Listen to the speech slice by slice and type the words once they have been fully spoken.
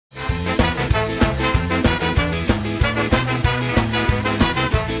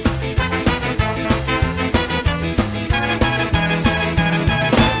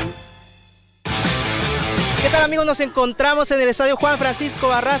amigos? Nos encontramos en el estadio Juan Francisco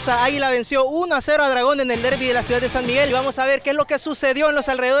Barraza. Águila venció 1-0 a Dragón en el derbi de la ciudad de San Miguel. Y vamos a ver qué es lo que sucedió en los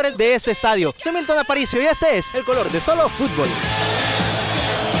alrededores de este estadio. Soy Milton Aparicio y este es el color de solo fútbol.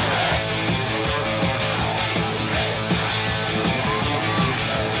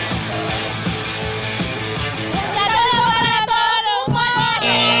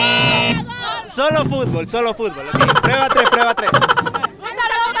 Solo fútbol, solo fútbol. Okay. Prueba 3, prueba 3.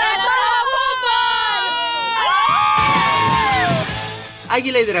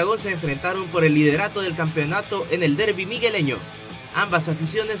 Águila y Dragón se enfrentaron por el liderato del campeonato en el derbi migueleño. Ambas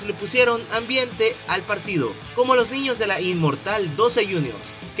aficiones le pusieron ambiente al partido, como los niños de la inmortal 12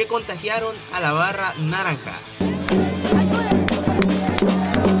 Juniors, que contagiaron a la barra naranja.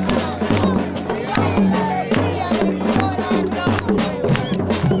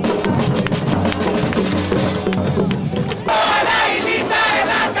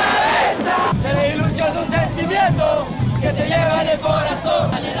 Que te lleva en el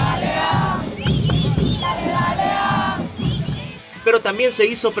corazón. Dale, dale, Pero también se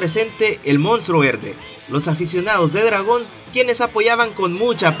hizo presente el monstruo verde, los aficionados de Dragón, quienes apoyaban con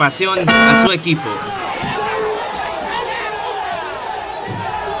mucha pasión a su equipo.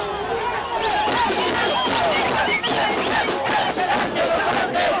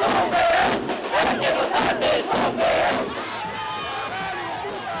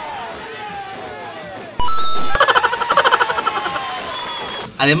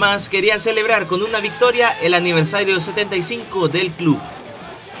 Además, querían celebrar con una victoria el aniversario 75 del club.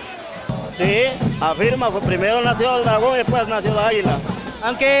 Sí, afirma, primero nació el Dragón y después nació la Águila.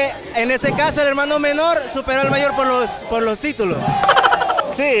 Aunque en este caso el hermano menor superó al mayor por los títulos.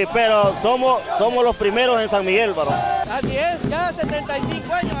 Sí, pero somos los primeros en San Miguel, varón. Así es, ya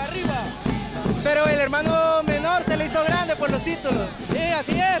 75 años arriba. Pero el hermano menor se le hizo grande por los títulos. Sí,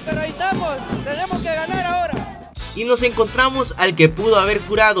 así es, pero ahí estamos, tenemos que ganar ahora. Y nos encontramos al que pudo haber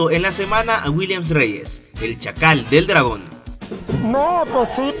curado en la semana a Williams Reyes, el chacal del Dragón. No, pues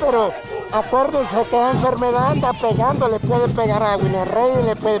sí, pero acuérdense que la enfermedad anda pegando, le puede pegar a Williams Reyes,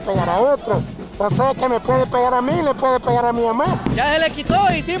 le puede pegar a otro. O sea que me puede pegar a mí, le puede pegar a mi mamá. Ya se le quitó,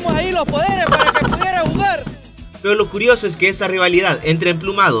 hicimos ahí los poderes para que pudiera jugar. Pero lo curioso es que esta rivalidad entre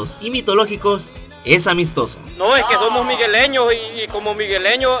emplumados y mitológicos es amistosa. No, es que somos migueleños y como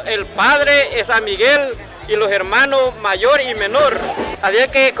migueleños el padre es San Miguel y los hermanos mayor y menor. Así es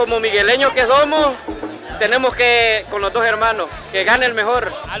que como migueleños que somos, tenemos que, con los dos hermanos, que gane el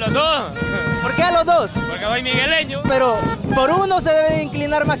mejor. ¿A los dos? ¿Por qué a los dos? Porque soy migueleño. Pero por uno se debe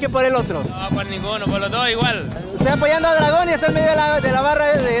inclinar más que por el otro. No, por ninguno, por los dos igual. Usted apoyando a Dragón y es el medio de la barra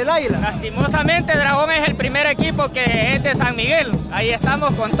del Águila. Lastimosamente Dragón es el primer equipo que es de San Miguel. Ahí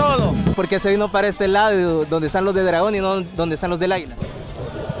estamos con todo. ¿Por qué se vino para este lado donde están los de Dragón y no donde están los del Águila?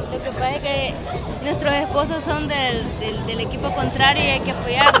 Lo que pasa es que nuestros esposos son del equipo contrario y hay que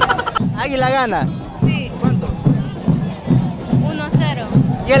apoyarlos. ¿Águila gana? Sí. ¿Cuánto? 1-0.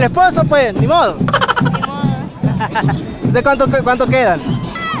 ¿Y el esposo pues? Ni modo. Ni modo. ¿Sé cuánto quedan?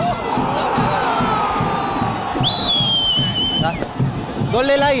 Gol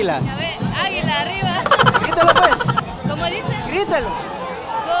del Águila. A ver, Águila arriba. Grítalo pues. ¿Cómo dice? Grítalo.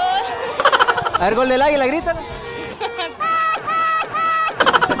 Gol. A ver, gol del Águila, grítalo.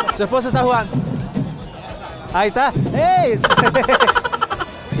 Su esposo está jugando. Ahí está. ¡Ey!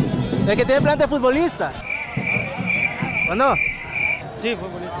 El que tiene planta de futbolista. ¿O no? Sí,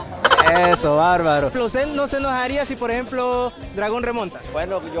 futbolista. Eso, bárbaro. ¿Usted no se enojaría si, por ejemplo, Dragón remonta?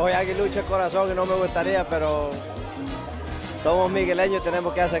 Bueno, yo soy aguilucho de corazón y no me gustaría, pero somos migueleños y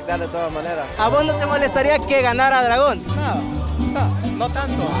tenemos que aceptar de todas maneras. ¿A vos no te molestaría que ganara Dragón? No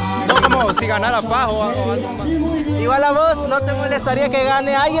tanto. No como si ganara Pajo o algo más. Igual a vos no te molestaría que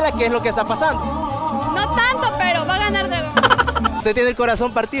gane Águila, que es lo que está pasando. No tanto, pero va a ganar Dragón. ¿Usted tiene el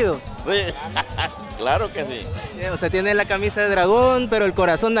corazón partido? Sí, claro que sí. Usted tiene la camisa de Dragón, pero el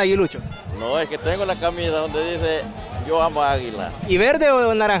corazón de aguilucho. No, es que tengo la camisa donde dice yo amo a Águila. ¿Y verde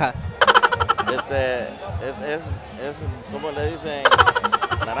o naranja? ¿Cómo le dicen?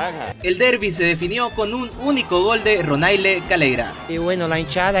 Naranja. El derbi se definió con un único gol de Ronaile Caleira. Y bueno, la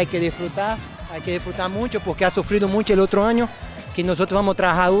hinchada hay que disfrutar mucho porque ha sufrido mucho el otro año, que nosotros vamos a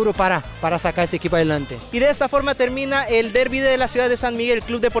trabajar duro para sacar ese equipo adelante. Y de esta forma termina el derbi de la ciudad de San Miguel.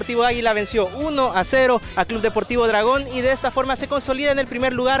 Club Deportivo Águila venció 1-0 a Club Deportivo Dragón y de esta forma se consolida en el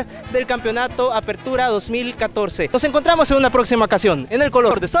primer lugar del campeonato Apertura 2014. Nos encontramos en una próxima ocasión en el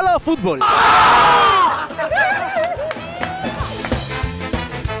color de solo fútbol.